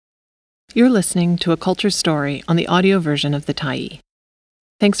You're listening to a culture story on the audio version of The Tyee.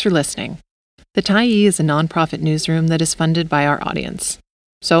 Thanks for listening. The Tyee is a nonprofit newsroom that is funded by our audience.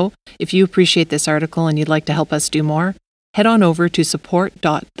 So, if you appreciate this article and you'd like to help us do more, head on over to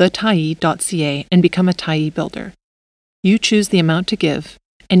support.thetyee.ca and become a Tyee builder. You choose the amount to give,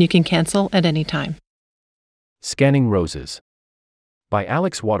 and you can cancel at any time. Scanning Roses by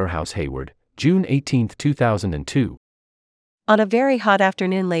Alex Waterhouse Hayward, June 18, 2002. On a very hot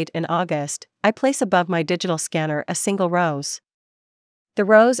afternoon late in August, I place above my digital scanner a single rose. The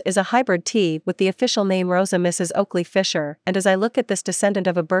rose is a hybrid tea with the official name Rosa Mrs. Oakley Fisher, and as I look at this descendant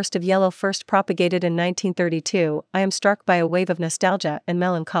of a burst of yellow first propagated in 1932, I am struck by a wave of nostalgia and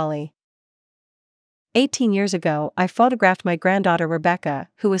melancholy. 18 years ago, I photographed my granddaughter Rebecca,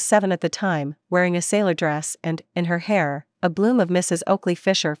 who was 7 at the time, wearing a sailor dress and, in her hair, a bloom of Mrs. Oakley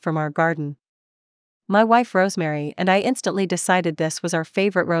Fisher from our garden. My wife Rosemary and I instantly decided this was our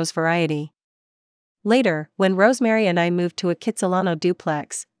favorite rose variety. Later, when Rosemary and I moved to a Kitsilano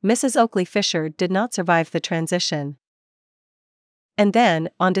duplex, Mrs. Oakley Fisher did not survive the transition. And then,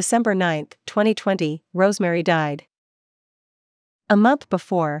 on December 9, 2020, Rosemary died. A month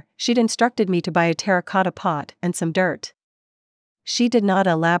before, she'd instructed me to buy a terracotta pot and some dirt. She did not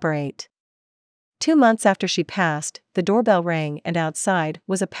elaborate. 2 months after she passed, the doorbell rang and outside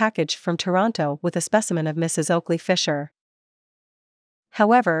was a package from Toronto with a specimen of Mrs. Oakley Fisher.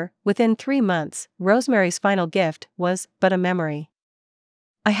 However, within 3 months, Rosemary's final gift was but a memory.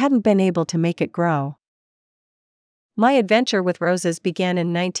 I hadn't been able to make it grow. My adventure with roses began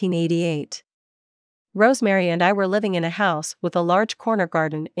in 1988. Rosemary and I were living in a house with a large corner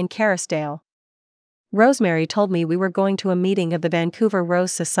garden in Kerrisdale. Rosemary told me we were going to a meeting of the Vancouver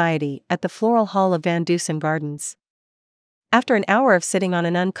Rose Society at the Floral Hall of Van Dusen Gardens. After an hour of sitting on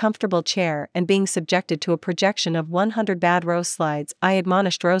an uncomfortable chair and being subjected to a projection of 100 bad rose slides, I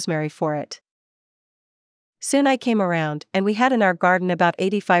admonished Rosemary for it. Soon I came around, and we had in our garden about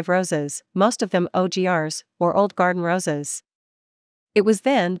 85 roses, most of them OGRs, or old garden roses. It was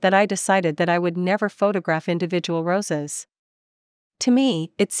then that I decided that I would never photograph individual roses. To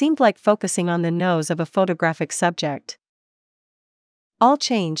me, it seemed like focusing on the nose of a photographic subject. All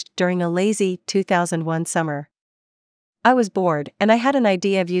changed during a lazy 2001 summer. I was bored, and I had an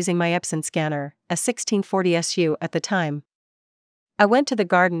idea of using my Epson scanner, a 1640 SU at the time. I went to the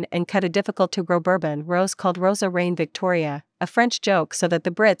garden and cut a difficult-to-grow bourbon rose called Rosa Reine Victoria, a French joke so that the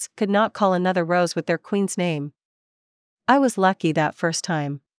Brits could not call another rose with their queen's name. I was lucky that first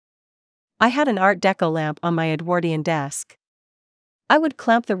time. I had an Art Deco lamp on my Edwardian desk. I would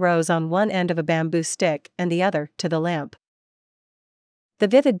clamp the rose on one end of a bamboo stick and the other to the lamp. The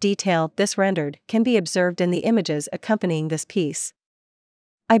vivid detail this rendered can be observed in the images accompanying this piece.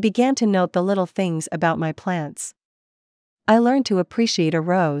 I began to note the little things about my plants. I learned to appreciate a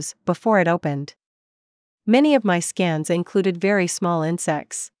rose before it opened. Many of my scans included very small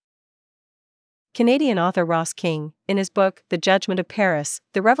insects. Canadian author Ross King, in his book The Judgment of Paris,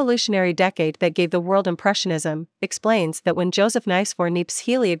 The Revolutionary Decade That Gave the World Impressionism, explains that when Joseph Nicephore Niepce's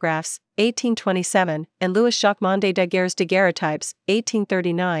heliographs, 1827, and Louis-Jacques de Daguerre's daguerreotypes,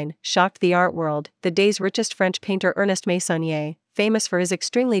 1839, shocked the art world, the day's richest French painter Ernest Meissonier, famous for his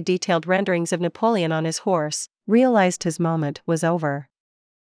extremely detailed renderings of Napoleon on his horse, realized his moment was over.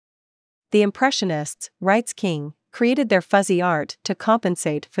 The Impressionists, writes King, created their fuzzy art to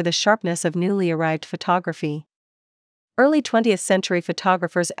compensate for the sharpness of newly arrived photography. Early 20th century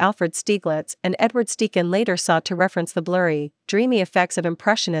photographers Alfred Stieglitz and Edward Steichen later sought to reference the blurry, dreamy effects of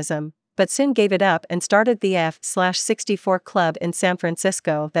Impressionism, but soon gave it up and started the F/64 Club in San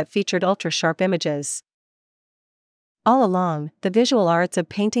Francisco that featured ultra-sharp images. All along, the visual arts of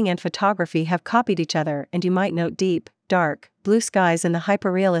painting and photography have copied each other, and you might note deep, dark, blue skies in the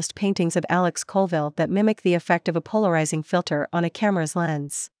hyperrealist paintings of Alex Colville that mimic the effect of a polarizing filter on a camera's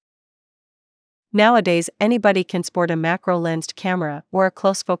lens. Nowadays, anybody can sport a macro-lensed camera or a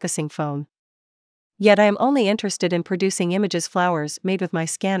close-focusing phone. Yet I am only interested in producing images flowers made with my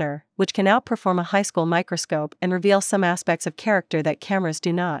scanner, which can outperform a high school microscope and reveal some aspects of character that cameras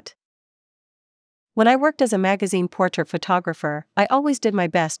do not. When I worked as a magazine portrait photographer, I always did my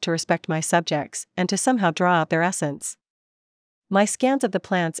best to respect my subjects and to somehow draw out their essence. My scans of the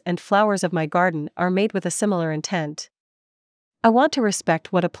plants and flowers of my garden are made with a similar intent. I want to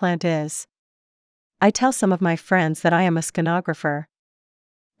respect what a plant is. I tell some of my friends that I am a scanographer,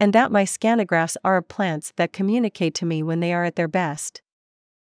 and that my scanographs are of plants that communicate to me when they are at their best.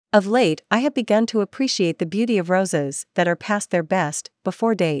 Of late, I have begun to appreciate the beauty of roses that are past their best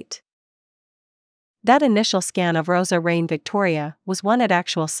before date. That initial scan of Rosa Reine Victoria was one at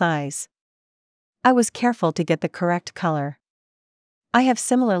actual size. I was careful to get the correct color. I have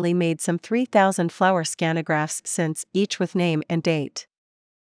similarly made some 3,000 flower scanographs since, each with name and date.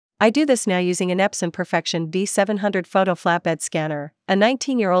 I do this now using an Epson Perfection V700 photo flatbed scanner, a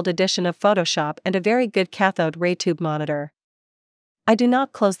 19-year-old edition of Photoshop, and a very good cathode ray tube monitor. I do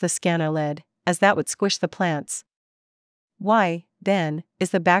not close the scanner lid, as that would squish the plants. Why, then, is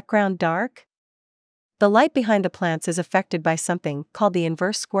the background dark? The light behind the plants is affected by something called the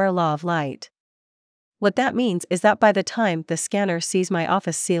inverse square law of light. What that means is that by the time the scanner sees my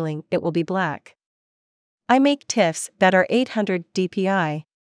office ceiling, it will be black. I make TIFFs that are 800 dpi.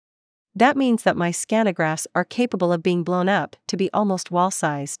 That means that my scanographs are capable of being blown up to be almost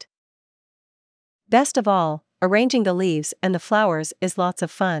wall-sized. Best of all, arranging the leaves and the flowers is lots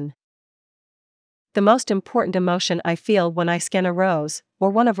of fun. The most important emotion I feel when I scan a rose, or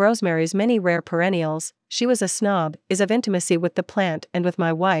one of Rosemary's many rare perennials, she was a snob, is of intimacy with the plant and with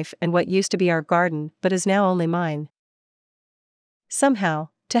my wife and what used to be our garden but is now only mine. Somehow,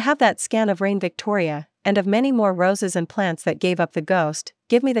 to have that scan of Reign Victoria, and of many more roses and plants that gave up the ghost,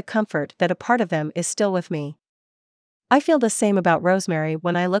 give me the comfort that a part of them is still with me. I feel the same about Rosemary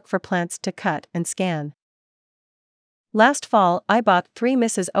when I look for plants to cut and scan. Last fall I bought 3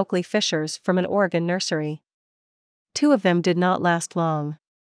 Mrs. Oakley Fishers from an Oregon nursery. 2 of them did not last long.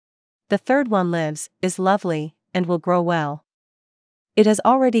 The third one lives, is lovely, and will grow well. It has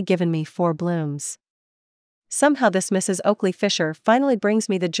already given me 4 blooms. Somehow this Mrs. Oakley Fisher finally brings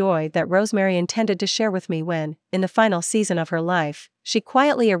me the joy that Rosemary intended to share with me when, in the final season of her life, she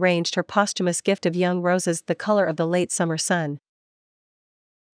quietly arranged her posthumous gift of young roses the color of the late summer sun.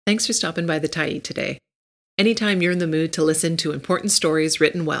 Thanks for stopping by the Tyee today. Anytime you're in the mood to listen to important stories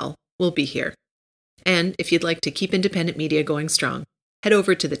written well, we'll be here. And if you'd like to keep independent media going strong, head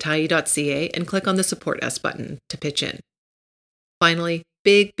over to thetyee.ca and click on the Support Us button to pitch in. Finally,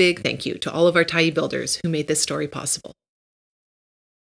 big thank you to all of our Tyee builders who made this story possible.